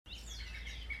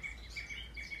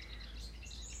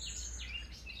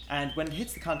And when it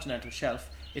hits the continental shelf,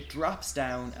 it drops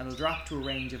down and it'll drop to a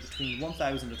range of between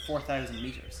 1,000 and 4,000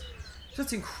 metres. So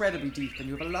it's incredibly deep, and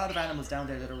you have a lot of animals down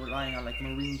there that are relying on like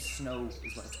marine snow,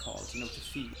 is what it's called, to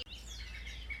feed.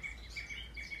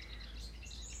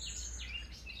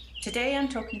 Today I'm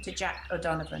talking to Jack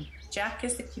O'Donovan. Jack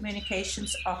is the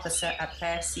Communications Officer at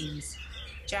Fair Seas.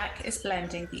 Jack is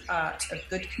blending the art of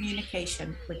good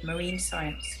communication with marine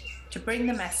science to bring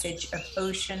the message of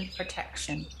ocean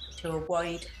protection to a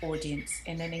wide audience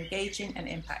in an engaging and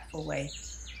impactful way.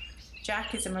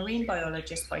 Jack is a marine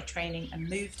biologist by training and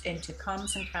moved into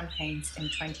comms and campaigns in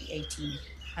 2018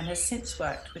 and has since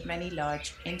worked with many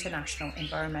large international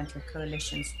environmental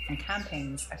coalitions and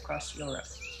campaigns across Europe.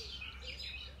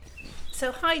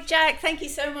 So hi Jack, thank you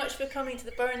so much for coming to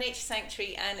the Burren Nature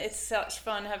Sanctuary, and it's such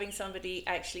fun having somebody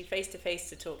actually face to face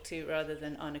to talk to rather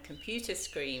than on a computer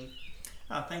screen.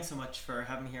 Thanks so much for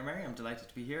having me here, Mary. I'm delighted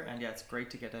to be here, and yeah, it's great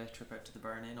to get a trip out to the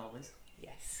Burren Inn always.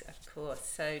 Yes, of course.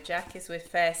 So Jack is with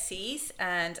Fair Seas,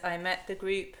 and I met the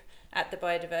group at the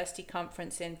Biodiversity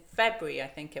Conference in February, I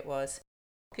think it was.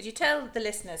 Could you tell the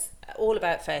listeners all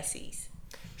about Fair Seas?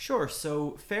 Sure.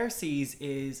 So Fair Seas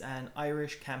is an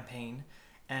Irish campaign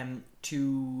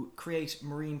to create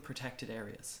marine protected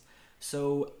areas.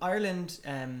 So Ireland,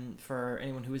 for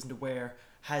anyone who isn't aware,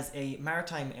 has a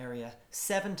maritime area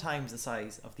 7 times the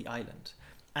size of the island.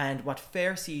 And what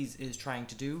Fair Seas is trying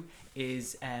to do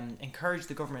is encourage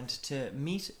the government to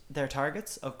meet their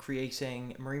targets of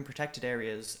creating marine protected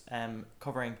areas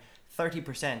covering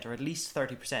 30% or at least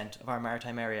 30% of our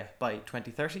maritime area by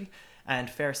 2030. And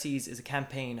Fair Seas is a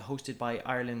campaign hosted by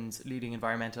Ireland's leading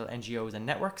environmental NGOs and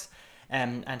networks,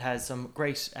 and has some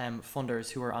great funders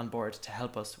who are on board to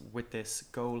help us with this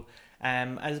goal.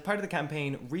 As part of the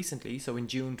campaign recently, so in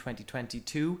June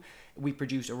 2022, we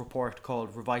produced a report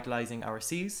called Revitalising Our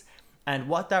Seas. And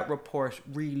what that report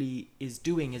really is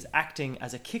doing is acting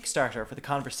as a kickstarter for the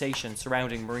conversation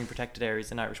surrounding marine protected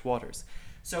areas in Irish waters.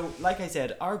 So, like I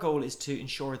said, our goal is to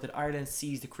ensure that Ireland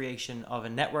sees the creation of a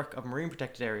network of marine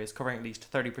protected areas covering at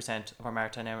least 30% of our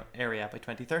maritime area by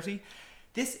 2030.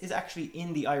 This is actually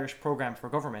in the Irish programme for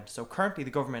government. So currently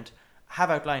the government have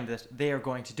outlined that they are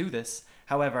going to do this.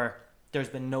 However, there's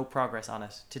been no progress on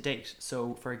it to date.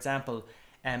 So, for example,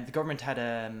 the government had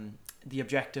the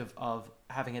objective of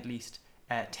having at least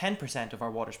 10% of our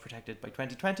waters protected by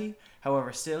 2020.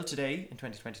 However, still today, in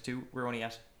 2022, we're only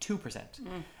at 2%.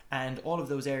 And all of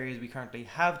those areas we currently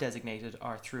have designated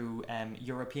are through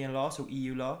European law, so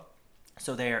EU law.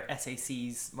 So they're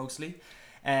SACs mostly.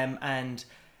 And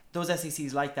those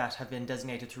SACs like that have been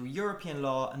designated through European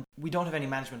law, and we don't have any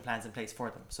management plans in place for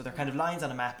them. So they're kind of lines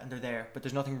on a map and they're there, but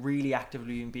there's nothing really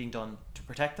actively being done to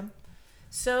protect them.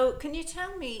 So can you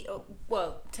tell me,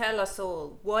 tell us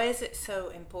all, why is it so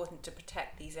important to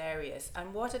protect these areas,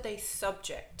 and what are they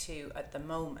subject to at the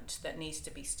moment that needs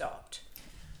to be stopped?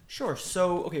 Sure.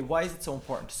 So, okay, why is it so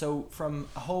important? So, from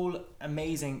a whole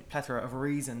amazing plethora of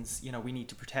reasons, we need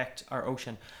to protect our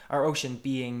ocean. Our ocean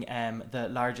being the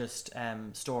largest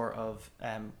store of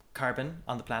carbon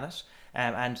on the planet,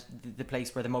 and the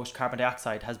place where the most carbon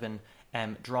dioxide has been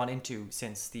drawn into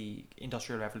since the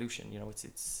Industrial Revolution.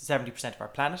 It's 70% of our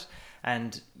planet,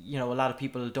 and a lot of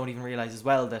people don't even realize as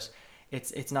well that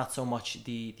it's not so much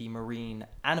the marine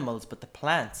animals, but the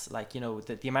plants. Like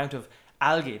the amount of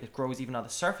algae that grows even on the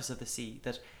surface of the sea,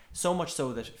 that so much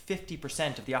so that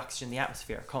 50% of the oxygen in the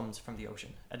atmosphere comes from the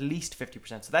ocean, at least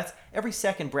 50%. So that's every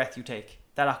second breath you take,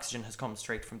 that oxygen has come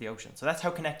straight from the ocean. So that's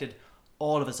how connected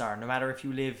all of us are. No matter if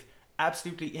you live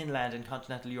absolutely inland in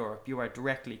continental Europe, you are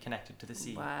directly connected to the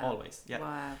sea. Wow. Always. Yeah.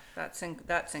 Wow,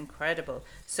 that's incredible.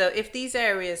 So if these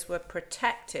areas were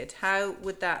protected, how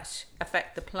would that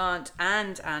affect the plant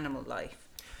and animal life?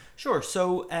 Sure.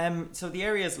 So the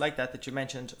areas like that you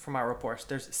mentioned from our report,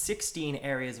 there's 16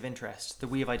 areas of interest that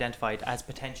we have identified as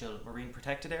potential marine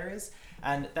protected areas,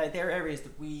 and they're areas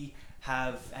that we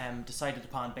have decided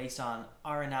upon based on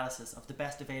our analysis of the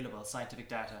best available scientific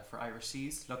data for Irish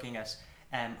seas, looking at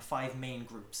 5 main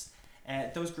groups.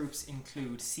 Those groups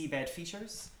include seabed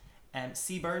features,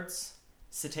 seabirds,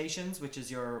 cetaceans, which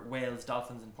is your whales,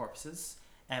 dolphins and porpoises,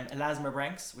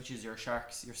 elasmobranchs, which is your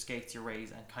sharks, your skates, your rays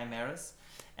and chimeras,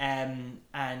 and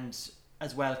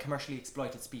as well commercially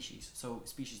exploited species, so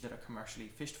species that are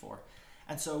commercially fished for.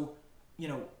 And so,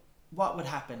 what would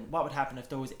happen if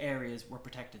those areas were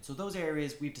protected? So those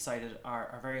areas we've decided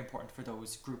are very important for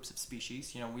those groups of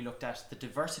species. We looked at the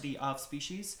diversity of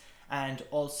species and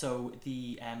also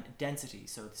the density,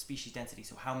 so the species density,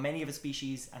 so how many of a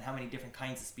species and how many different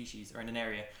kinds of species are in an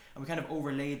area. And we kind of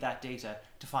overlaid that data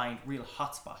to find real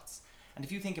hotspots. And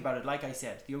if you think about it, like I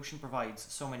said, the ocean provides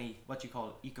so many what you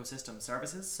call ecosystem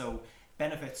services. So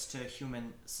benefits to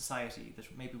human society that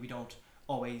maybe we don't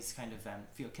always kind of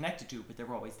feel connected to, but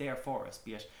they're always there for us,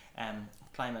 be it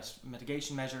climate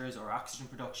mitigation measures or oxygen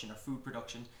production or food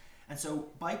production. And so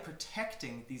by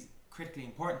protecting these critically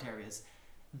important areas,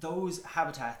 those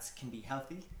habitats can be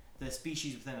healthy, the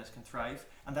species within it can thrive,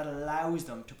 and that allows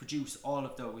them to produce all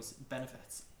of those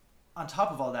benefits. On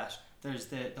top of all that, there's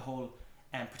the whole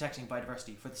protecting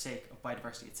biodiversity for the sake of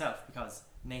biodiversity itself, because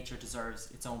nature deserves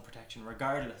its own protection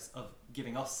regardless of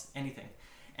giving us anything.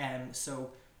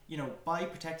 So, you know, by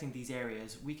protecting these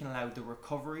areas, we can allow the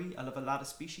recovery of a lot of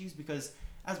species, because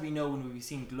as we know and we've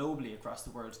seen globally across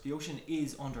the world, the ocean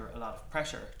is under a lot of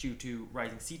pressure due to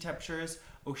rising sea temperatures,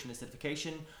 ocean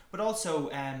acidification, but also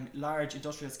large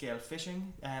industrial scale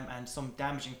fishing and some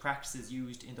damaging practices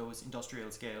used in those industrial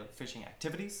scale fishing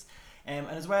activities. And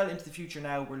as well, into the future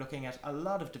now, we're looking at a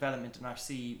lot of development in our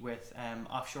sea with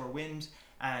offshore wind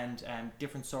and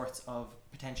different sorts of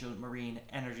potential marine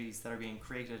energies that are being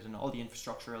created, and all the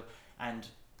infrastructural and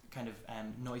kind of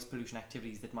noise pollution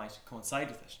activities that might coincide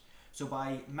with it. So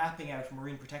by mapping out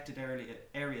marine protected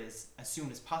areas as soon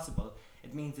as possible,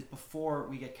 it means that before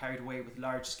we get carried away with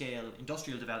large scale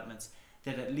industrial developments,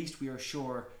 that at least we are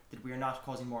sure that we are not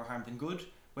causing more harm than good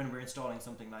when we're installing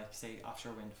something like, say,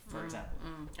 offshore wind, for example.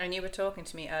 And you were talking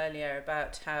to me earlier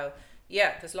about how,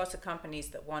 there's lots of companies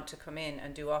that want to come in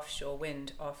and do offshore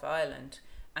wind off island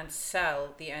and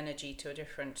sell the energy to a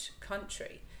different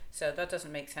country. So that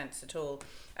doesn't make sense at all.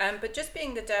 But just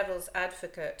being the devil's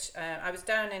advocate, I was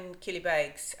down in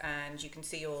Killybegs, and you can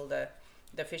see all the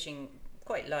fishing,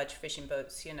 quite large fishing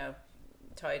boats, you know,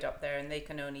 tied up there, and they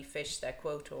can only fish their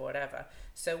quota or whatever.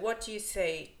 So what do you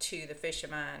say to the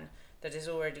fisherman that is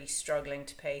already struggling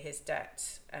to pay his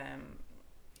debts?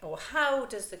 Or how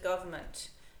does the government,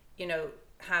 you know,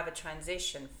 have a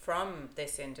transition from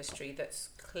this industry that's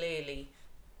clearly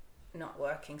not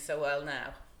working so well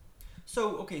now?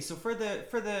 So for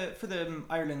the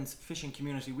Ireland's fishing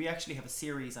community, we actually have a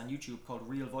series on YouTube called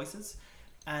Real Voices,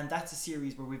 and that's a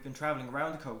series where we've been traveling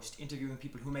around the coast interviewing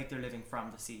people who make their living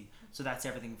from the sea. So that's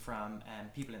everything from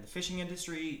people in the fishing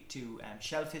industry to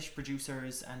shellfish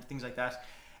producers and things like that.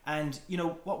 And you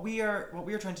know what we are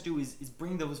trying to do is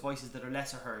bring those voices that are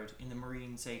lesser heard in the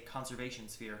marine, say, conservation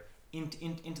sphere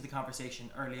into the conversation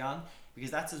early on,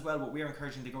 because that's as well what we're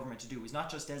encouraging the government to do, is not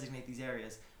just designate these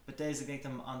areas, but designate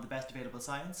them on the best available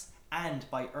science and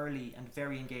by early and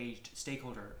very engaged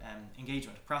stakeholder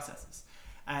engagement processes.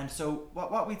 And so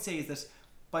what we'd say is that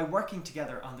by working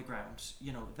together on the ground,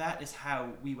 you know, that is how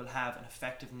we will have an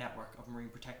effective network of marine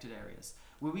protected areas.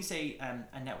 When we say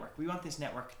a network, we want this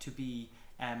network to be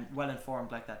well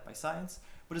informed like that by science,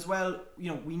 but as well, you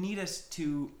know, we need it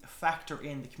to factor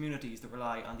in the communities that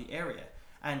rely on the area.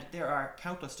 And there are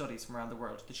countless studies from around the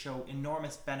world that show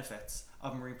enormous benefits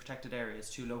of marine protected areas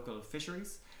to local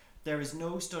fisheries. There is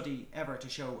no study ever to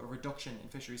show a reduction in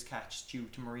fisheries catch due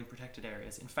to marine protected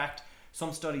areas. In fact,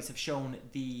 some studies have shown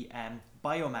the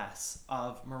biomass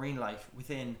of marine life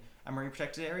within a marine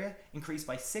protected area increased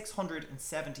by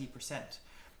 670%.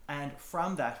 And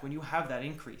from that, when you have that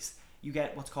increase, you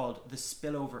get what's called the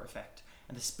spillover effect.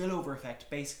 And the spillover effect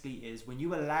basically is when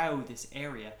you allow this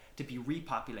area to be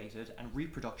repopulated and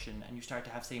reproduction, and you start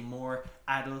to have, say, more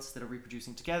adults that are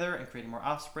reproducing together and creating more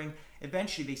offspring,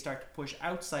 eventually they start to push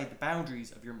outside the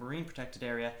boundaries of your marine protected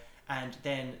area, and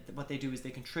then what they do is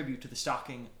they contribute to the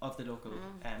stocking of the local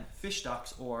fish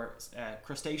stocks or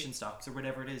crustacean stocks or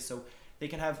whatever it is. So they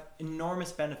can have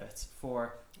enormous benefits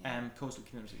for coastal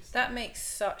communities. That makes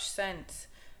such sense.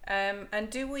 And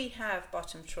do we have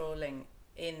bottom trawling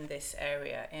in this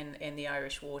area, in the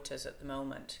Irish waters at the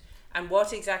moment? And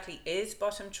what exactly is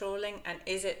bottom trawling, and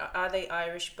are they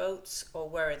Irish boats, or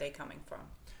where are they coming from?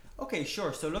 Okay,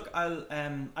 sure. So look, I'll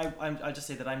just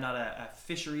say that I'm not a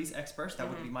fisheries expert. That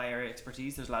would be my area of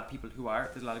expertise. There's a lot of people who are.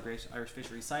 There's a lot of great Irish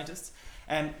fisheries scientists.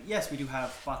 Yes, we do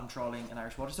have bottom trawling in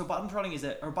Irish water. So bottom trawling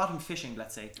or bottom fishing,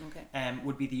 let's say,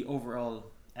 would be the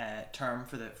overall term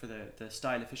for the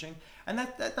style of fishing, and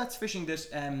that's fishing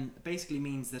that basically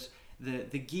means that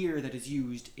the gear that is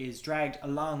used is dragged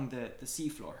along the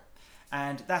seafloor.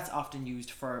 And that's often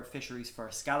used for fisheries for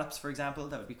scallops, for example.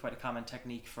 That would be quite a common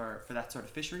technique for that sort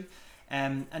of fishery.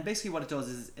 And basically what it does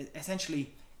is,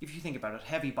 essentially, if you think about it,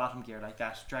 heavy bottom gear like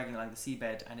that, dragging along the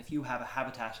seabed, and if you have a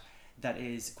habitat that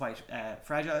is quite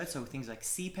fragile, so things like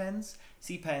sea pens.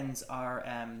 Sea pens are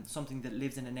something that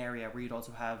lives in an area where you'd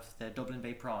also have the Dublin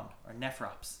Bay prawn, or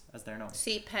nephrops, as they're known.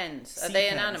 Sea pens, are they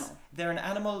an animal? They're an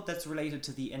animal that's related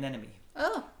to the anemone.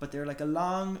 Oh. But they're like a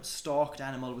long stalked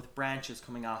animal with branches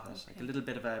coming off it, like a little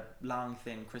bit of a long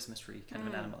thin Christmas tree kind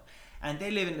of an animal. And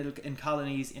they live in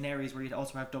colonies in areas where you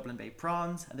also have Dublin Bay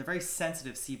prawns, and they're very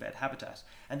sensitive seabed habitat.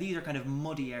 And these are kind of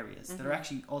muddy areas that are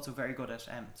actually also very good at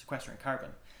sequestering carbon.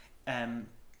 And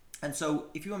so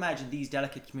if you imagine these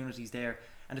delicate communities there,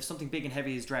 and if something big and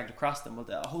heavy is dragged across them, well,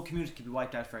 the whole community can be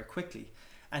wiped out very quickly.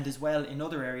 And as well, in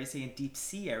other areas, say in deep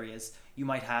sea areas, you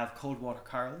might have cold water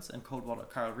corals and cold water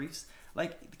coral reefs.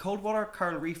 Like the cold water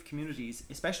coral reef communities,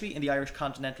 especially in the Irish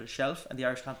continental shelf and the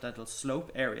Irish continental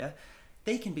slope area,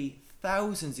 they can be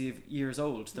thousands of years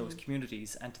old, those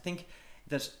communities. And to think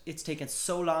that it's taken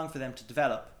so long for them to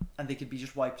develop, and they could be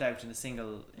just wiped out in a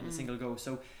single go.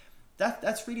 So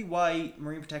that's really why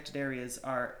marine protected areas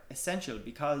are essential,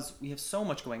 because we have so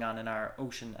much going on in our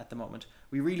ocean at the moment.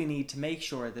 We really need to make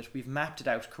sure that we've mapped it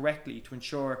out correctly to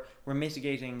ensure we're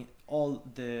mitigating all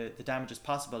the damages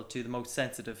possible to the most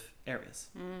sensitive areas.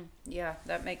 Yeah,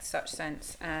 that makes such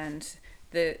sense. And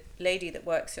the lady that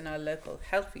works in our local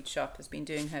health food shop has been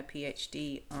doing her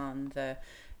PhD on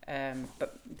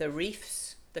the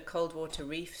reefs, the cold water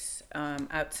reefs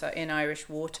outside in Irish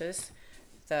waters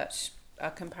that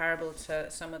are comparable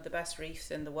to some of the best reefs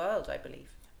in the world, I believe.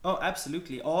 Oh,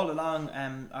 absolutely. All along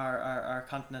our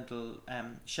continental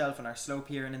shelf and our slope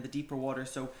here and in the deeper water.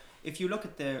 So if you look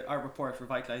at our report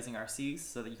Revitalising Our Seas,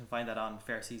 so that you can find that on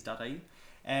fairseas.ie,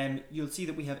 you'll see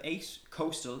that we have 8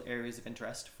 coastal areas of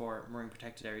interest for marine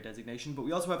protected area designation, but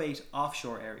we also have 8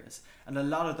 offshore areas, and a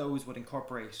lot of those would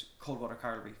incorporate cold water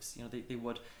coral reefs. You know, they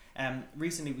would.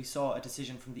 Recently we saw a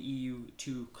decision from the EU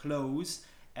to close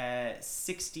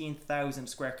 16,000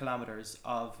 square kilometres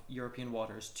of European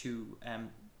waters to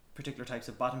particular types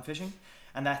of bottom fishing,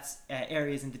 and that's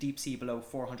areas in the deep sea below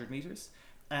 400 metres.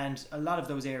 And a lot of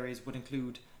those areas would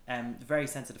include very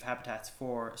sensitive habitats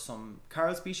for some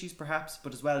coral species perhaps,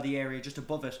 but as well the area just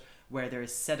above it where there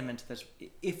is sediment that,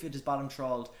 if it is bottom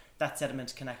trawled, that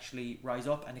sediment can actually rise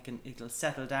up and it'll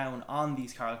settle down on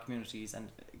these coral communities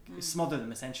and smother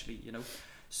them essentially, you know.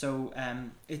 So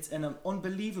it's an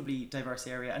unbelievably diverse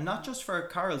area, and not just for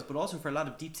corals but also for a lot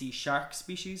of deep sea shark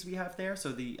species we have there.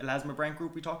 So the elasmobranch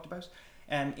group we talked about,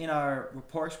 in our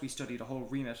report we studied a whole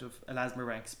remit of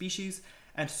elasmobranch species,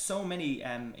 and so many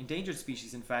endangered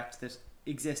species in fact that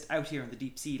exist out here in the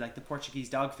deep sea, like the Portuguese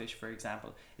dogfish for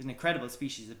example is an incredible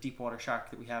species of deep water shark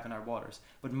that we have in our waters,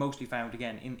 but mostly found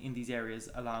again in these areas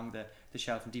along the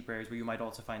shelf and deeper areas where you might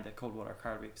also find the cold water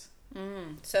coral reefs.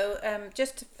 So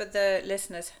just for the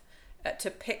listeners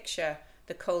to picture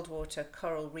the cold water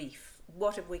coral reef,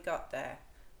 what have we got there?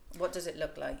 What does it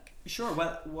look like? Sure.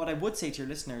 Well, what I would say to your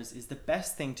listeners is the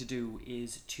best thing to do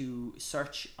is to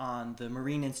search on the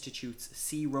Marine Institute's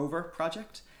Sea Rover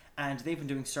project, and they've been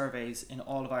doing surveys in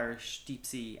all of Irish deep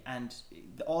sea, and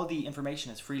all the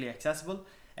information is freely accessible.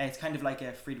 It's kind of like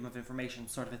a freedom of information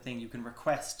sort of a thing. You can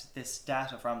request this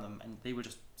data from them and they will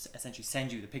just essentially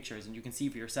send you the pictures and you can see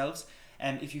for yourselves.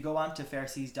 If you go on to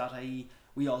fairseas.ie,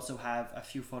 we also have a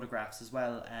few photographs as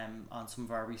well on some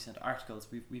of our recent articles.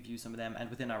 We've used some of them, and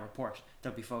within our report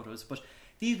there'll be photos. But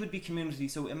these would be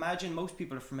communities. So imagine most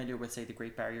people are familiar with, say, the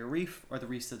Great Barrier Reef or the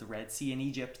reefs of the Red Sea in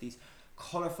Egypt, these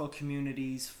colourful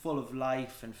communities full of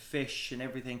life and fish and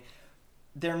everything.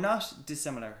 They're not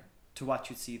dissimilar to what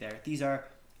you'd see there. These are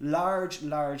large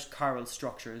coral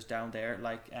structures down there,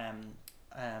 like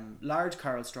large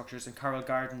coral structures and coral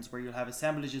gardens where you'll have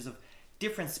assemblages of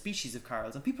different species of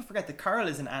corals. And people forget that coral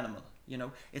is an animal, you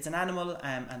know. It's an animal,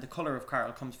 and the colour of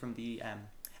coral comes from the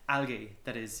algae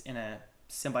that is in a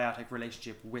symbiotic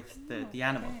relationship with the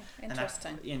animal. Okay.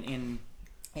 Interesting. And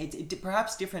it's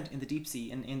perhaps different in the deep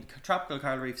sea. In tropical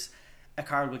coral reefs, a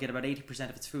coral will get about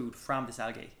 80% of its food from this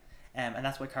algae. And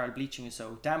that's why coral bleaching is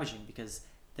so damaging, because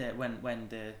when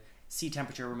the sea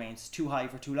temperature remains too high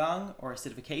for too long, or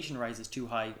acidification rises too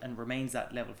high and remains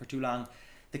that level for too long,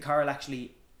 the coral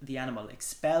actually, the animal,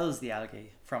 expels the algae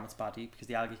from its body because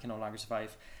the algae can no longer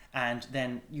survive, and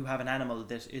then you have an animal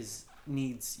that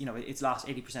needs, you know, it's lost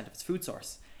 80% of its food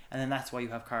source, and then that's why you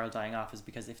have coral dying off, is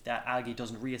because if that algae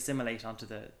doesn't re-assimilate onto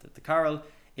the coral,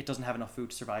 it doesn't have enough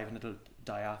food to survive and it'll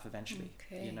die off eventually.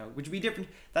 Okay. You know, which would be different.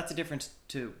 That's a different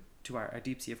to our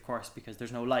deep sea, of course, because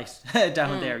there's no light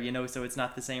down there, you know, so it's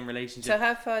not the same relationship. So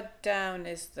how far down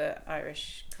is the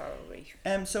Irish coral reef?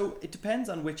 So it depends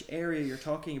on which area you're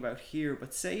talking about here,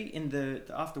 but say in the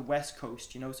off the west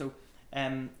coast, you know, so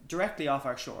directly off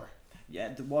our shore,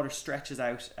 the water stretches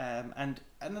out and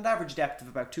at an average depth of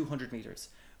about 200 meters,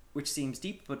 which seems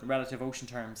deep, but in relative ocean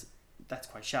terms that's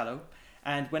quite shallow.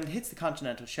 And when it hits the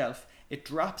continental shelf, it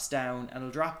drops down, and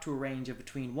it'll drop to a range of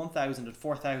between 1,000 and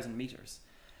 4,000 meters.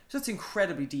 So it's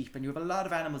incredibly deep, and you have a lot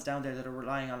of animals down there that are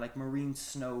relying on, like, marine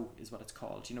snow is what it's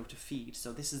called, you know, to feed.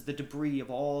 So this is the debris of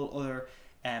all other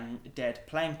dead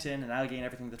plankton and algae and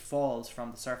everything that falls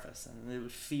from the surface, and it will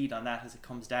feed on that as it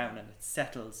comes down and it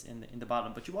settles in the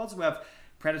bottom. But you also have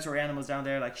predatory animals down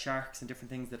there like sharks and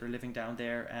different things that are living down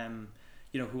there,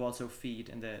 who also feed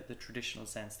in the traditional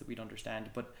sense that we'd understand.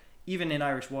 But even in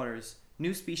Irish waters,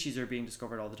 new species are being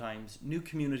discovered all the time. New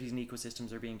communities and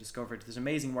ecosystems are being discovered. There's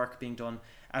amazing work being done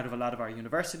out of a lot of our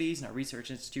universities and our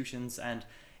research institutions, and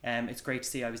it's great to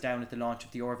see. I was down at the launch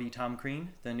of the RV Tom Crean,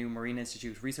 the new Marine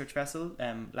Institute research vessel,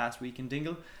 last week in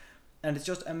Dingle. And it's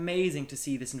just amazing to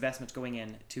see this investment going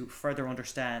in to further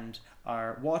understand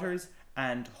our waters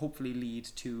and hopefully lead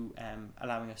to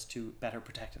allowing us to better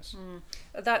protect it.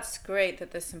 That's great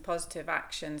that there's some positive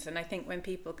actions, and I think when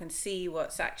people can see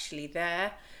what's actually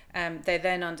there, they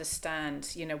then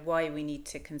understand, why we need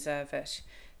to conserve it.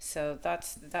 So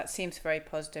that seems very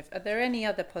positive. Are there any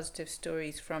other positive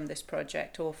stories from this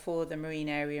project or for the marine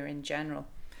area in general?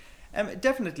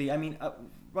 Definitely. I mean,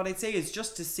 what I'd say is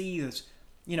just to see that,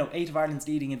 8 of Ireland's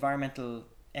leading environmental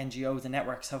NGOs and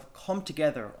networks have come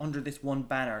together under this one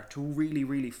banner to really,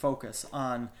 really focus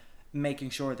on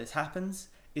making sure this happens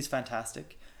is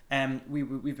fantastic.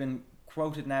 We've been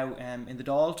quoted now in the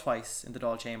Dáil twice, in the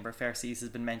Dáil Chamber. Fair Seas has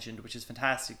been mentioned, which is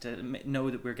fantastic to know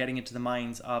that we're getting into the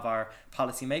minds of our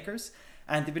policymakers.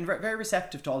 And they've been very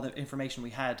receptive to all the information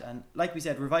we had. And like we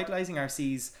said, revitalising our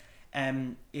seas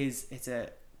it's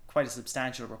quite a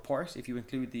substantial report. If you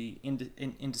include the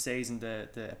indices and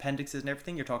the appendixes and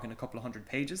everything, you're talking a couple of 100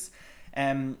 pages.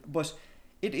 But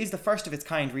it is the first of its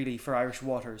kind, really, for Irish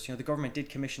waters. The government did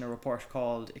commission a report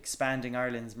called Expanding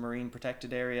Ireland's Marine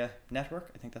Protected Area Network.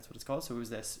 I think that's what it's called. So it was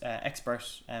this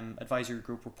expert advisory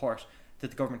group report that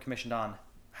the government commissioned on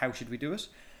how should we do it.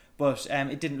 But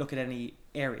it didn't look at any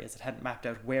areas. It hadn't mapped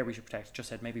out where we should protect. It just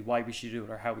said maybe why we should do it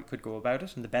or how we could go about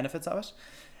it and the benefits of it.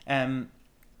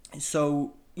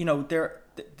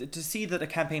 To see that a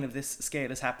campaign of this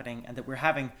scale is happening and that we're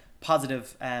having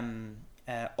positive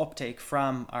uptake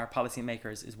from our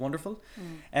policymakers is wonderful.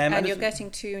 And you're getting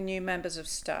 2 new members of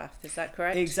staff, is that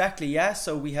correct? Exactly, yeah.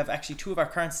 So we have actually 2 of our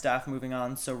current staff moving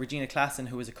on. So Regina Klassen,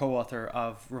 who is a co-author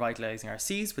of Revitalising Our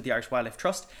Seas with the Irish Wildlife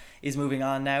Trust, is moving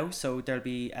on now. So there'll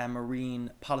be a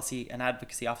Marine Policy and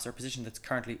Advocacy Officer position that's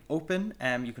currently open.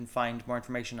 You can find more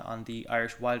information on the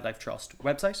Irish Wildlife Trust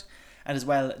website. And as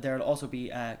well, there'll also be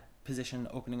a position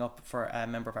opening up for a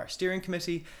member of our steering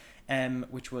committee,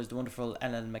 which was the wonderful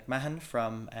Ellen McMahon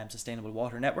from Sustainable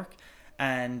Water Network.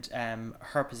 And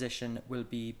her position will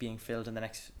be being filled in the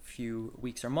next few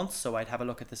weeks or months. So I'd have a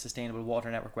look at the Sustainable Water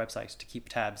Network website to keep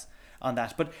tabs on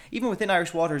that. But even within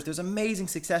Irish waters, there's amazing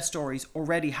success stories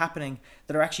already happening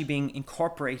that are actually being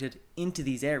incorporated into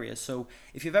these areas. So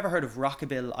if you've ever heard of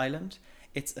Rockabill Island,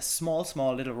 it's a small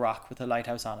little rock with a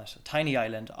lighthouse on it, a tiny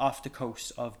island off the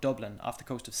coast of Dublin, off the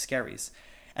coast of Skerries.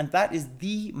 And that is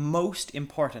the most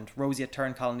important roseate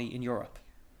tern colony in Europe.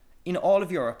 In all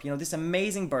of Europe, this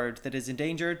amazing bird that is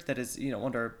endangered, that is,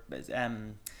 under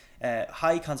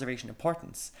high conservation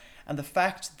importance. And the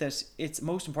fact that its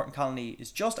most important colony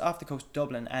is just off the coast of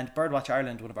Dublin, and Birdwatch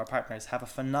Ireland, one of our partners, have a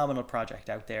phenomenal project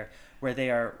out there where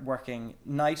they are working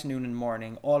night, noon and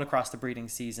morning all across the breeding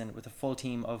season with a full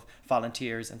team of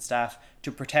volunteers and staff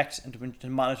to protect and to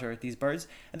monitor these birds.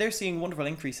 And they're seeing wonderful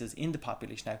increases in the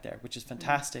population out there, which is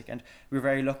fantastic. And we were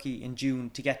very lucky in June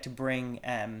to get to bring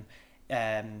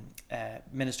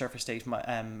Minister for State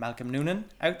Malcolm Noonan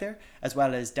out there, as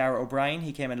well as Darragh O'Brien.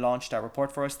 He came and launched our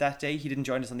report for us that day. He didn't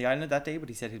join us on the island that day, but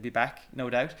he said he'll be back,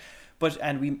 no doubt.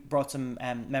 And we brought some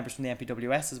members from the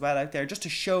MPWS as well out there, just to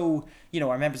show,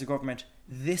 our members of government,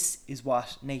 this is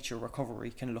what nature recovery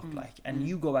can look like. And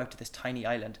you go out to this tiny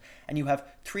island and you have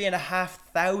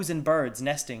 3,500 birds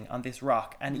nesting on this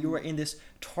rock, and you are in this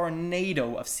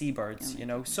tornado of seabirds,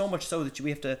 so much so that we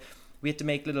had to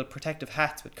make little protective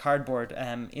hats with cardboard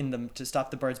in them to stop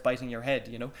the birds biting your head,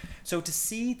 So to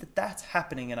see that that's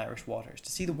happening in Irish waters,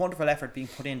 to see the wonderful effort being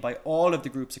put in by all of the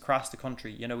groups across the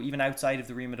country, even outside of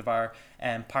the remit of our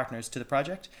partners to the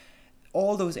project,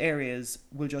 all those areas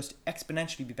will just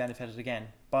exponentially be benefited again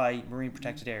by marine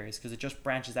protected areas, because it just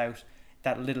branches out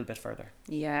that little bit further.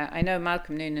 Yeah, I know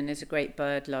Malcolm Noonan is a great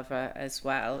bird lover as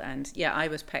well. And yeah, I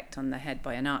was pecked on the head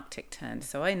by an Arctic tern,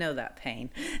 so I know that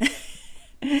pain.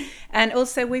 And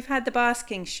also we've had the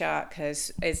basking shark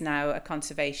is now a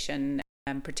conservation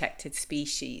protected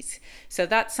species. So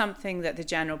that's something that the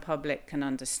general public can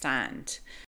understand.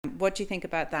 What do you think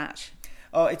about that?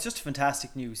 Oh, it's just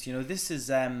fantastic news. This is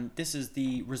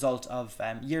the result of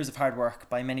years of hard work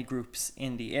by many groups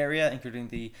in the area, including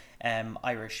the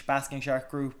Irish Basking Shark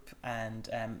Group and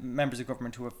members of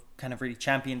government who have kind of really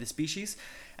championed the species.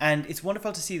 And it's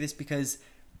wonderful to see this because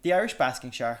The Irish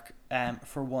basking shark,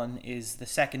 for one, is the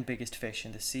second biggest fish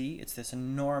in the sea. It's this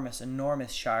enormous,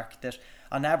 enormous shark that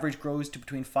on average grows to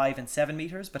between 5 and 7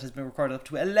 metres, but has been recorded up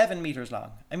to 11 metres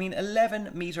long. I mean,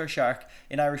 11-metre shark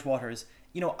in Irish waters.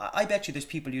 You know, I bet you there's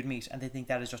people you'd meet and they think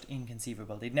that is just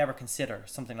inconceivable. They'd never consider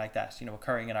something like that, you know,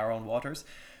 occurring in our own waters.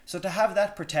 So to have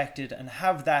that protected and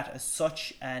have that as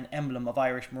such an emblem of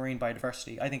Irish marine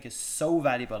biodiversity, I think is so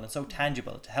valuable and so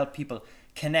tangible to help people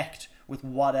connect with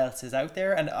what else is out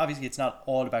there. And obviously it's not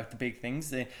all about the big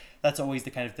things. That's always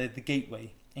the kind of the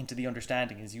gateway into the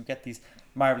understanding, is you get these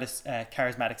marvellous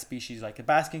charismatic species like the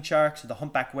basking sharks or the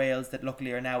humpback whales that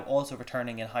luckily are now also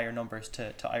returning in higher numbers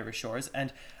to Irish shores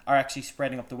and are actually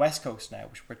spreading up the west coast now,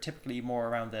 which were typically more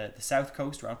around the south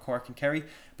coast, around Cork and Kerry,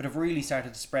 but have really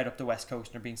started to spread up the west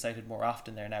coast and are being sighted more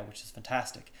often there now, which is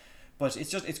fantastic. But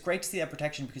it's great to see that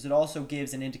protection, because it also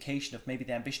gives an indication of maybe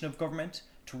the ambition of government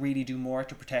to really do more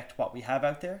to protect what we have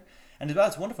out there. And as well,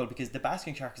 it's wonderful because the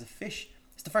basking shark is a fish.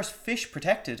 It's the first fish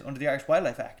protected under the Irish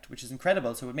Wildlife Act, which is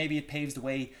incredible. So maybe it paves the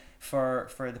way for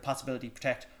the possibility to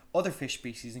protect other fish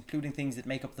species, including things that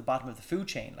make up the bottom of the food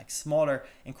chain, like smaller,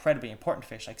 incredibly important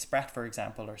fish like sprat, for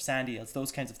example, or sand eels,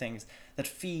 those kinds of things that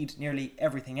feed nearly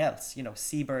everything else. You know,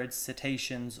 seabirds,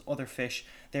 cetaceans, other fish.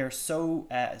 They're so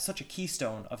such a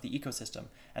keystone of the ecosystem.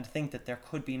 And to think that there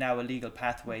could be now a legal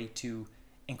pathway to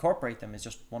incorporate them is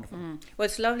just wonderful. Well,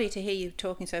 it's lovely to hear you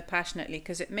talking so passionately,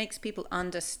 because it makes people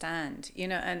understand, you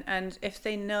know, and if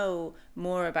they know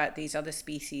more about these other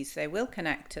species, they will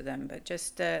connect to them, but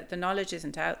just the knowledge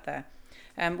isn't out there.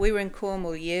 We were in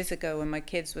Cornwall years ago when my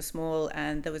kids were small,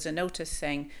 and there was a notice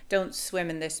saying, don't swim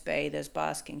in this bay, there's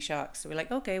basking sharks. So we're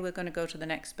like, okay, we're going to go to the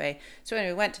next bay. So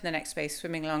anyway, we went to the next bay,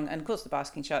 swimming along, and of course the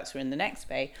basking sharks were in the next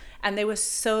bay, and they were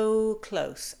so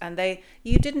close, and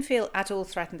you didn't feel at all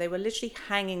threatened. They were literally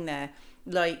hanging there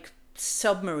like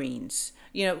submarines,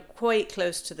 you know, quite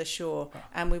close to the shore.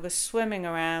 And we were swimming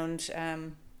around.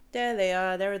 There they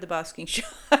are. There are the basking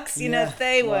sharks. You know,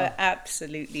 they were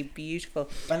absolutely beautiful.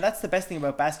 And that's the best thing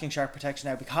about basking shark protection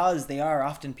now, because they are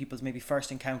often people's maybe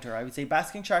first encounter. I would say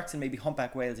basking sharks and maybe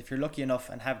humpback whales, if you're lucky enough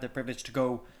and have the privilege to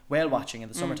go whale watching in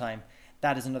the summertime,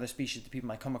 that is another species that people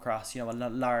might come across, you know, a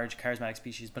large charismatic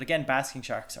species. But again, basking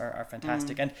sharks are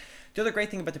fantastic. And the other great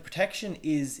thing about the protection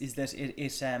is that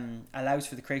it allows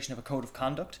for the creation of a code of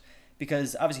conduct,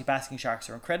 because obviously basking sharks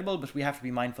are incredible, but we have to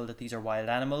be mindful that these are wild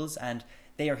animals and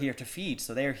they are here to feed.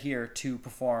 So they're here to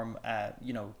perform,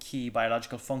 key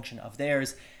biological function of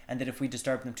theirs. And that if we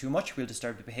disturb them too much, we'll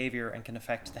disturb the behavior and can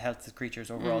affect the health of the creatures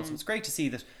overall. So it's great to see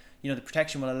that, you know, the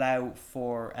protection will allow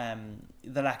for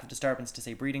the lack of disturbance to,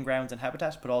 say, breeding grounds and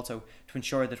habitat, but also to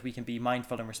ensure that we can be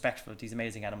mindful and respectful of these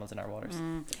amazing animals in our waters.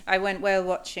 I went whale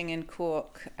watching in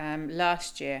Cork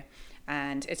last year,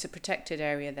 and it's a protected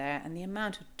area there, and the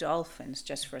amount of dolphins,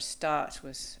 just for a start,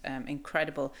 was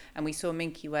incredible. And we saw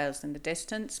minke whales in the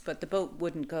distance, but the boat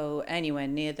wouldn't go anywhere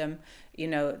near them. You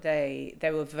know, they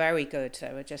were very good.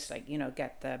 They were just like, you know,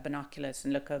 get the binoculars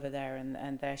and look over there,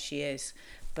 and there she is.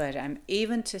 But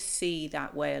even to see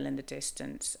that whale in the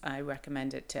distance, I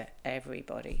recommend it to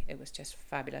everybody. It was just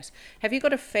fabulous. Have you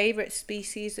got a favourite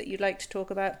species that you'd like to talk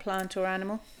about, plant or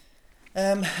animal?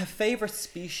 Favorite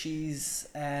species,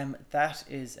 that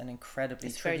is an incredibly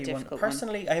tricky one.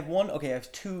 Personally, one. I have one. Okay, I have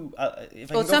two.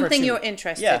 Something you're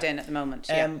interested in at the moment.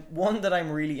 One that I'm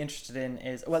really interested in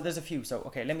is, well, there's a few. So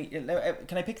okay,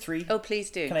 can I pick three? Oh, please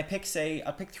do. Can I pick?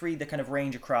 I'll pick three that kind of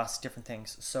range across different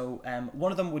things. So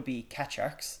one of them would be cat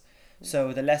sharks.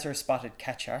 So the lesser spotted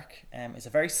cat shark is a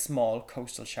very small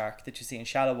coastal shark that you see in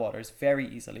shallow waters very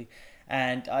easily.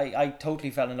 And I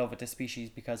totally fell in love with this species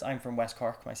because I'm from West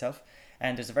Cork myself,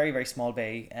 and there's a very, very small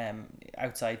bay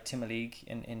outside Timoleague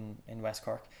in West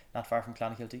Cork, not far from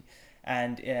Clonakilty.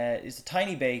 And it's a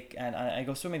tiny bay, and I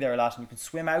go swimming there a lot, and you can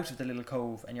swim out of the little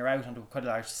cove and you're out onto quite a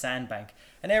large sandbank.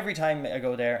 And every time I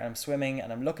go there and I'm swimming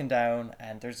and I'm looking down,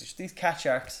 and there's just these cat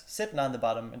sharks sitting on the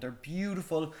bottom, and they're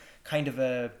beautiful, kind of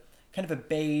a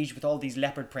beige with all these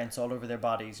leopard prints all over their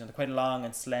bodies. You know, they're quite long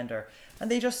and slender, and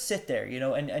they just sit there, you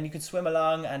know, and you can swim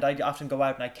along. And I often go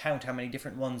out and I count how many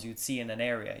different ones you'd see in an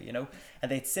area, you know,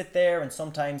 and they'd sit there. And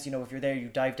sometimes, you know, if you're there, you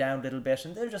dive down a little bit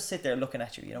and they'll just sit there looking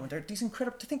at you, you know. And they're these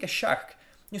incredible, to think a shark,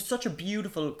 you know, such a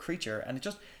beautiful creature, and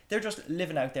they're just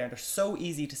living out there, and they're so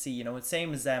easy to see, you know. It's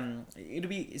same as it'll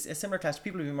be a similar class.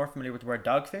 People will be more familiar with the word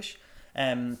dogfish,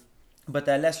 but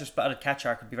the lesser spotted cat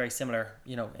shark would be very similar,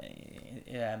 you know,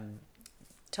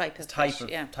 type of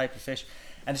fish.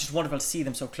 And it's just wonderful to see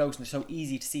them so close, and they're so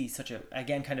easy to see. Such a,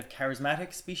 again, kind of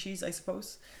charismatic species, I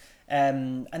suppose.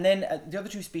 And then the other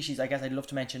two species I guess I'd love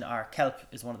to mention are kelp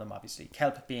is one of them, obviously.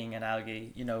 Kelp being an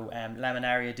algae, you know,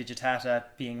 Laminaria digitata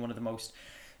being one of the most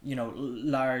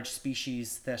large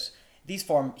species that these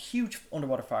form huge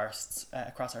underwater forests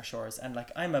across our shores. And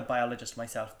like, I'm a biologist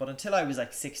myself, but until I was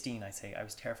like 16, I'd say, I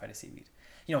was terrified of seaweed.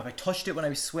 If I touched it when I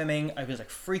was swimming, I was like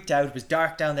freaked out. It was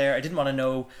dark down there. I didn't want to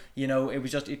know. It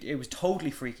was just it was totally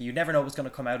freaky. You never know what's going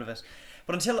to come out of it.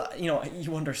 But until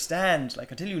you understand, like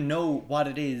until you know what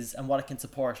it is and what it can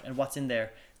support and what's in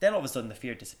there, then all of a sudden the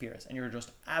fear disappears and you're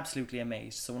just absolutely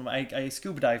amazed. So when I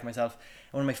scuba dive myself,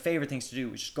 and one of my favorite things to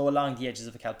do is just go along the edges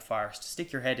of a kelp forest,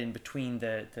 stick your head in between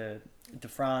the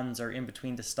fronds or in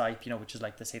between the stipe, which is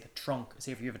like the trunk.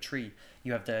 Say if you have a tree,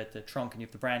 you have the trunk and you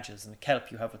have the branches, and the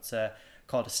kelp you have what's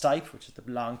called a stipe, which is the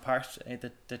long part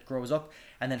that grows up,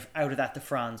 and then out of that the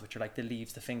fronds, which are like the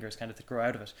leaves, the fingers kind of that grow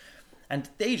out of it. And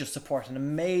they just support an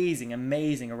amazing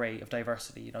array of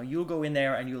diversity. You'll go in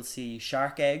there and you'll see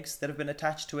shark eggs that have been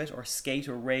attached to it, or skate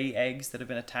or ray eggs that have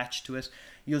been attached to it.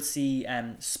 You'll see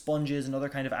sponges and other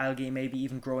kind of algae, maybe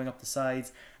even growing up the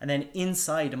sides. And then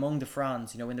inside, among the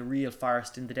fronds, in the real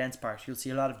forest, in the dense part, you'll see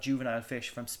a lot of juvenile fish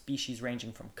from species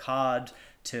ranging from cod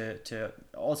to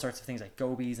all sorts of things like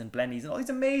gobies and blennies and all these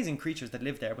amazing creatures that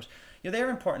live there. But they're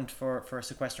important for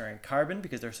sequestering carbon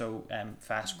because they're so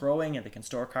fast growing and they can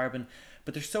store carbon.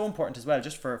 But they're so important as well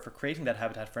just for creating that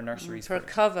habitat for nurseries. For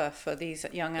cover for these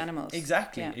young animals.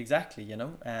 Exactly.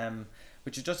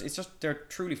 Which is they're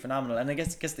truly phenomenal. And I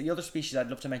guess the other species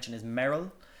I'd love to mention is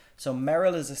merrill. So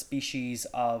merrill is a species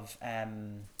of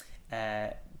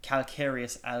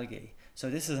calcareous algae. So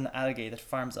this is an algae that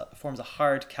forms a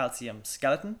hard calcium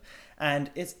skeleton, and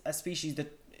it's a species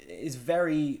that is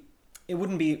it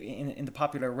wouldn't be in the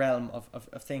popular realm of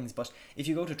things, but if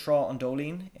you go to Trá an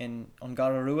Dólín in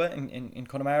Gararua in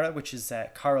Connemara, which is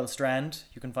Coral Strand,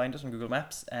 you can find it on Google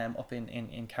Maps, up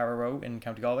in Carraroe in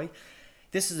County Galway.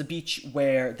 This is a beach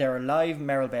where there are live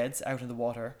merrill beds out in the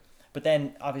water. But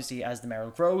then, obviously, as the merrill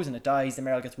grows and it dies, the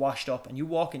merrill gets washed up, and you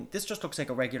walk in. This just looks like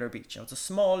a regular beach. It's a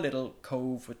small little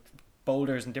cove with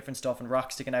boulders and different stuff and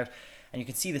rocks sticking out, and you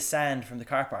can see the sand from the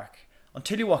car park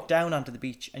until you walk down onto the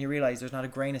beach and you realize there's not a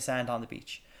grain of sand on the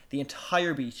beach. The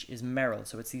entire beach is merrill.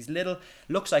 So it's these little,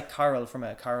 looks like coral from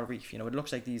a coral reef. It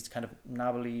looks like these kind of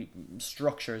knobbly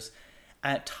structures,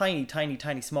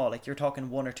 tiny small, like you're talking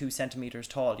 1 or 2 centimeters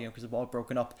tall, because they've all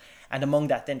broken up, and among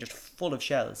that then just full of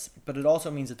shells. But it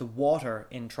also means that the water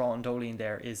in Trá an Dólín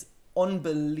there is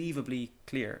unbelievably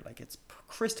clear. Like, it's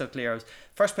crystal clear.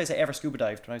 First place I ever scuba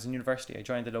dived when I was in university. I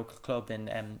joined the local club in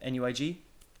NUIG,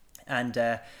 and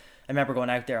I remember going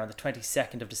out there on the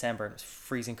 22nd of December, and it was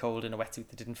freezing cold in a wetsuit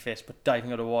that didn't fit, but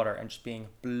diving out of water and just being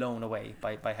blown away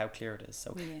by how clear it is.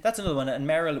 So that's another one. And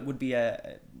merrill would be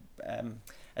a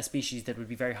species that would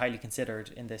be very highly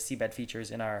considered in the seabed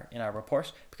features in our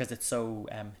report, because it's so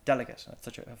delicate. It's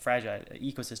such a fragile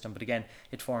ecosystem, but again,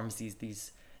 it forms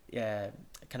these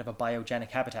kind of a biogenic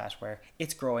habitat where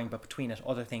it's growing, but between it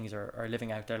other things are living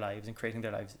out their lives and creating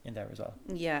their lives in there as well.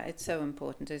 Yeah, it's so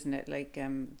important, isn't it? Like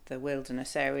the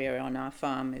wilderness area on our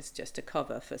farm is just a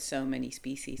cover for so many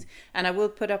species. And I will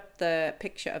put up the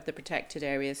picture of the protected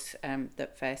areas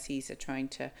that Fair Seas are trying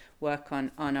to work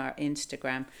on our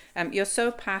Instagram. You're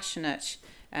so passionate,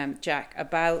 Jack,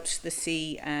 about the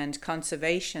sea and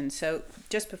conservation. So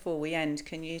just before we end,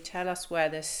 can you tell us where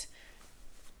this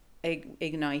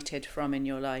ignited from in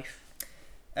your life?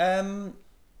 I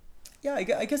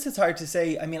guess it's hard to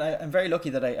say. I mean, I'm very lucky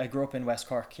that I grew up in West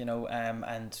Cork,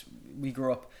 and we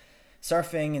grew up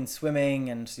surfing and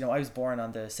swimming, and I was born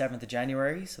on the 7th of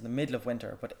January, so the middle of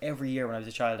winter, but every year when I was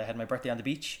a child I had my birthday on the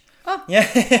beach. Oh. Yeah.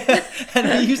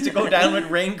 And we used to go down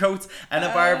with raincoats and a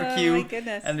barbecue. Oh my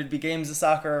goodness. And there'd be games of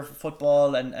soccer,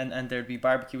 football, and there'd be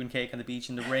barbecue and cake on the beach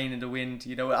in the rain and the wind.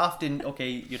 Often,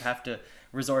 you'd have to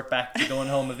resort back to going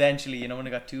home eventually, when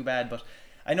it got too bad. But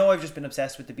I know I've just been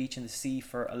obsessed with the beach and the sea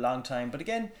for a long time. But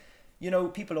again,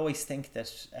 people always think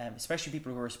that, especially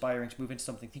people who are aspiring to move into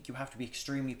something, think you have to be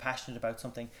extremely passionate about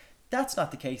something. That's not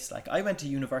the case. Like, I went to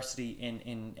university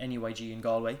in NUIG in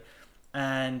Galway,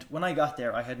 and when I got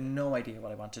there, I had no idea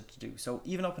what I wanted to do. So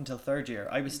even up until third year,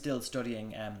 I was still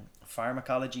studying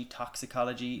pharmacology,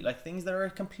 toxicology, like things that are a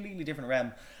completely different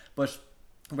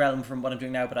realm from what I'm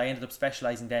doing now. But I ended up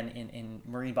specialising then in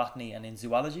marine botany and in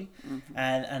zoology. Mm-hmm.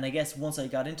 And I guess once I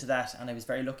got into that, and I was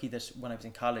very lucky that when I was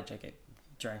in college,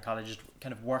 during college, just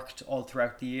kind of worked all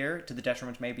throughout the year to the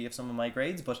detriment maybe of some of my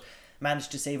grades, but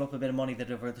managed to save up a bit of money that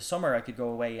over the summer I could go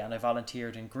away, and I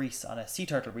volunteered in Greece on a sea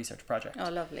turtle research project. Oh,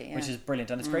 lovely. Yeah. Which is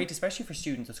brilliant, and it's great, especially for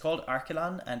students. It's called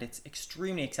Archelon, and it's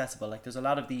extremely accessible. Like, there's a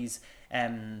lot of these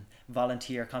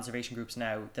volunteer conservation groups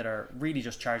now that are really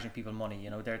just charging people money.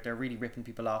 They're really ripping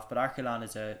people off, but Archelon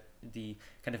is the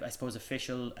kind of, I suppose,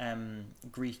 official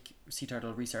Greek sea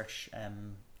turtle research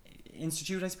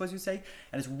institute, I suppose you'd say,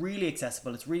 and it's really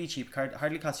accessible. It's really cheap.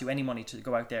 Hardly costs you any money to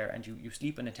go out there, and you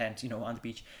sleep in a tent, on the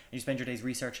beach, and you spend your days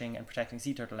researching and protecting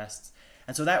sea turtle nests.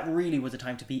 And so that really was a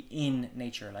time to be in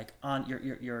nature, like on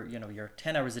your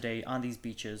 10 hours a day on these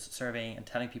beaches, surveying and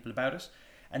telling people about it.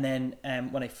 And then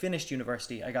when I finished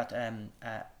university, I got a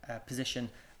position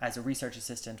as a research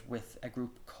assistant with a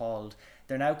group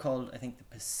they're now called, I think, the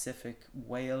Pacific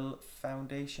Whale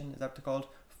Foundation, is that what they're called?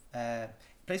 A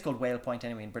place called Whale Point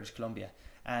anyway in British Columbia.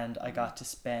 And I got to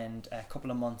spend a couple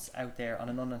of months out there on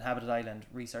an uninhabited island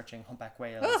researching humpback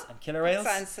whales and killer whales.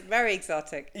 Sounds very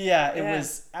exotic. Yeah, it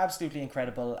was absolutely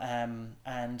incredible.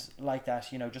 And like that,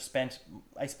 just spent,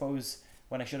 I suppose,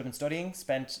 when I should have been studying,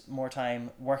 spent more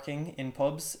time working in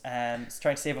pubs and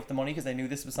trying to save up the money because I knew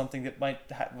this was something that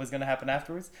was going to happen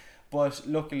afterwards. But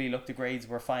luckily, the grades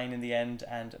were fine in the end,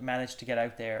 and managed to get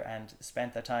out there and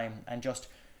spent that time. And just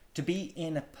to be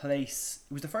in a place,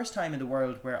 it was the first time in the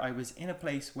world where I was in a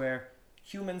place where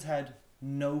humans had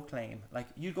no claim. Like,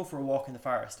 you'd go for a walk in the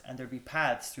forest and there'd be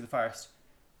paths through the forest,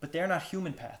 but they're not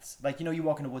human paths. Like, you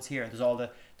walk in the woods here and there's all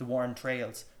the worn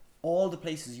trails. All the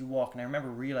places you walk, and I remember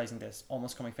realizing this,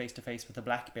 almost coming face to face with a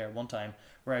black bear one time,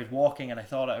 where I was walking and I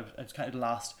thought I was kind of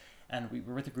lost, and we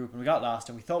were with a group and we got lost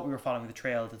and we thought we were following the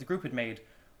trail that the group had made,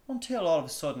 until all of a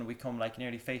sudden we come like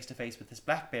nearly face to face with this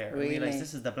black bear. Really? And realize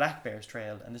this is the black bear's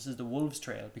trail and this is the wolf's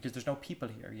trail, because there's no people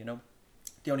here,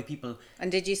 the only people.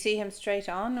 And did you see him straight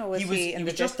on, or was he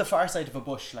was just the far side of a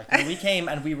bush. Like, we came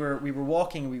and we were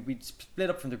walking, we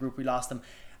split up from the group, we lost them.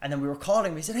 And then we were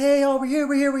calling. We said, "Hey, we're here."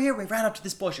 We ran up to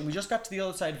this bush, and we just got to the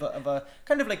other side of a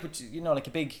kind of like, like a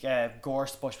big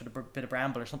gorse bush with a bit of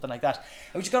bramble or something like that.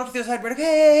 And we just got up to the other side. We're like,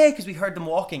 "Hey," because we heard them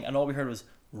walking, and all we heard was,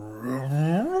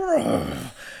 and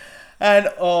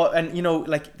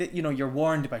you're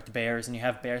warned about the bears, and you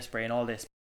have bear spray and all this.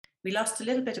 We lost a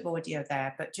little bit of audio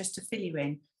there, but just to fill you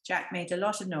in, Jack made a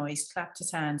lot of noise, clapped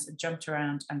his hands, and jumped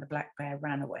around, and the black bear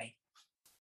ran away.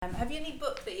 Have you any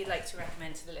book that you'd like to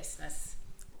recommend to the listeners?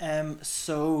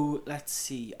 So let's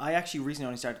see. I actually recently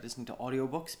only started listening to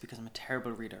audiobooks because I'm a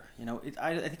terrible reader.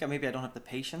 I think maybe I don't have the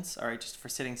patience, or just for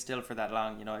sitting still for that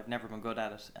long. I've never been good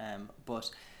at it.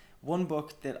 But one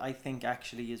book that I think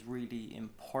actually is really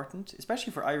important,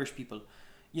 especially for Irish people,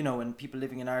 and people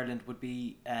living in Ireland, would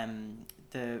be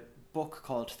the book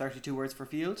called 32 Words for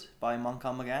Field by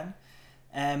Moncon McGann.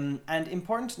 And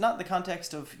important, not in the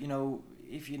context of,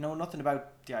 if you know nothing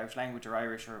about the Irish language or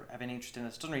Irish or have any interest in it,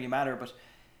 it doesn't really matter, but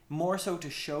more so to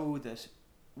show that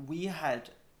we had,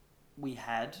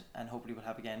 and hopefully we'll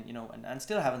have again, and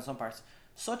still have in some parts,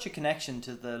 such a connection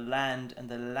to the land and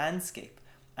the landscape.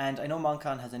 And I know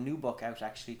Moncon has a new book out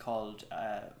actually called,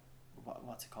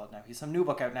 what's it called now? He's some new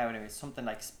book out now anyway, something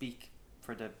like Speak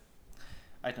for the,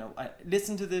 I don't know,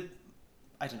 Listen to the,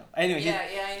 I don't know. Anyway,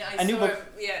 I a new book.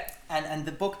 Yeah. And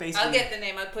the book basically, I'll get the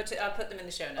name. I'll put them in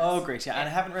the show notes. Oh, great! Yeah, and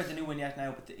I haven't read the new one yet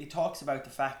now, but it talks about the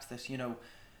fact that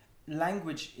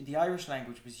language, the Irish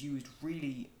language, was used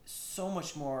really so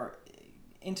much more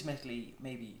intimately,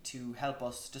 maybe, to help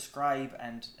us describe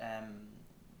and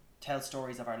tell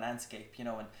stories of our landscape.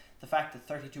 And the fact that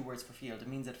 32 words for field, it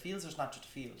means that fields are not just a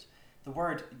field. The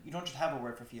word, you don't just have a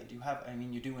word for field.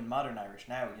 You do in modern Irish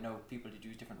now. People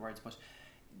use different words, but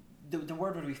the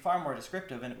word would be far more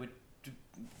descriptive, and it would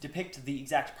depict the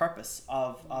exact purpose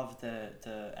of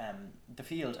the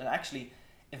field. And actually,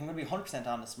 if I'm going to be 100%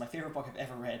 honest, my favourite book I've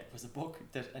ever read was a book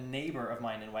that a neighbour of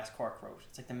mine in West Cork wrote.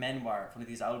 It's like the memoir of one of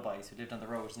these old boys who lived on the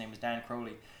road. His name was Dan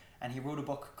Crowley, and he wrote a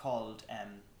book called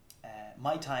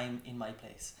My Time in My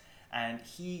Place. And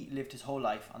he lived his whole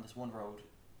life on this one road.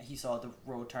 He saw the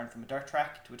road turn from a dirt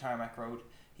track to a tarmac road.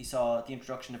 He saw the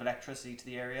introduction of electricity to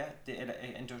the area, the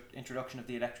introduction of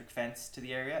the electric fence to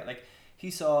the area. Like, he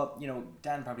saw,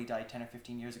 Dan probably died 10 or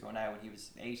 15 years ago now, and he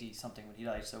was 80 something when he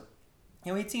died. So,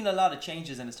 he'd seen a lot of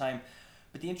changes in his time.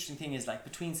 But the interesting thing is, like,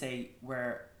 between, say,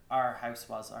 where our house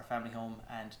was, our family home,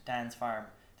 and Dan's farm,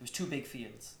 there was 2 big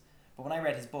fields. But when I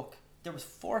read his book, there was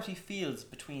 40 fields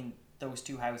between those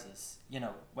 2 houses,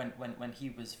 when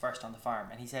he was first on the farm.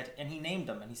 And he said, and he named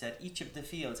them, and he said each of the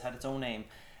fields had its own name,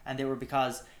 and they were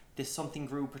because something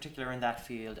grew particular in that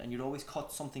field, and you'd always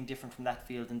cut something different from that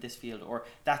field in this field, or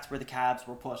that's where the calves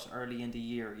were put early in the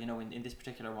year, in this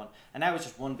particular one. And now it's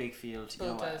just one big field.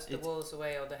 Bulldoze the walls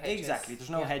away, or the hedges. Exactly.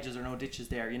 There's no hedges or no ditches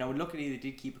there. Luckily they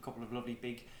did keep a couple of lovely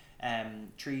big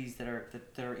trees that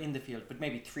are in the field, but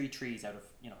maybe 3 trees out of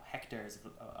hectares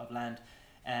of land.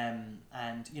 And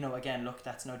again, look,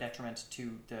 that's no detriment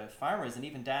to the farmers, and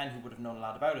even Dan, who would have known a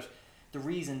lot about it. the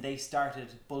reason they started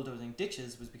bulldozing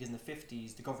ditches was because in the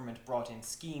 50s the government brought in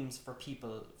schemes for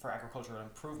people for agricultural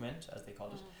improvement, as they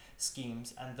called it,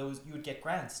 schemes, and those you would get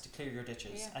grants to clear your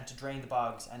ditches and to drain the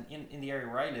bogs. And in the area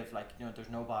where I live, like, you know, there's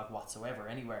no bog whatsoever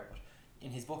anywhere, but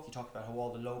in his book he talked about how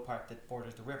all the low part that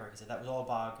borders the river, he said that was all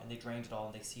bog and they drained it all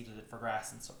and they seeded it for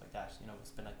grass and stuff like that. You know, it's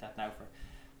been like that now for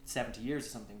 70 years or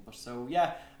something. But so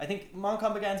yeah, I think Mon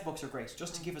Combagan's books are great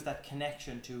just to give us that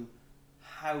connection to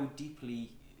how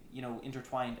deeply, you know,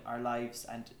 intertwined our lives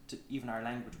and even our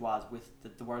language was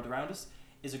with the world around us,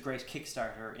 is a great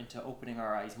kickstarter into opening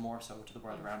our eyes more so to the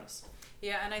world around us.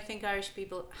 Yeah, and I think Irish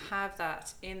people have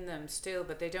that in them still,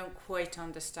 but they don't quite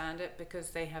understand it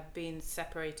because they have been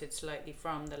separated slightly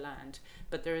from the land.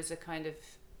 But there is a kind of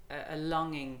a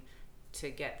longing to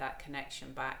get that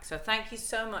connection back. So thank you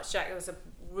so much, Jack. It was a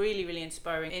really, really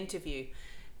inspiring interview.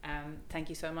 Thank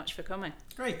you so much for coming.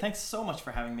 Great, thanks so much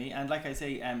for having me. And like I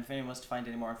say, if anyone wants to find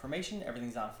any more information,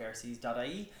 everything's on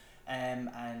fairseas.ie.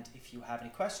 And if you have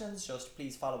any questions, just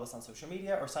please follow us on social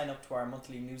media or sign up to our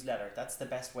monthly newsletter. That's the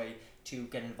best way to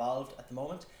get involved at the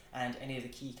moment. And any of the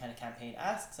key kind of campaign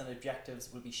asks and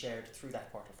objectives will be shared through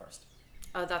that portal first.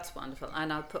 Oh, that's wonderful.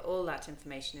 And I'll put all that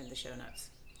information in the show notes.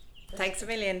 Thanks a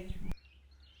million.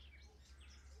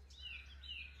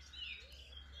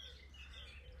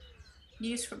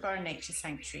 News from Bar Nature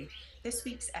Sanctuary. This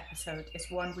week's episode is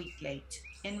 1 week late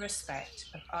in respect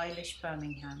of Eilish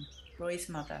Birmingham, Roy's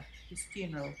mother, whose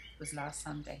funeral was last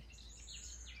Sunday.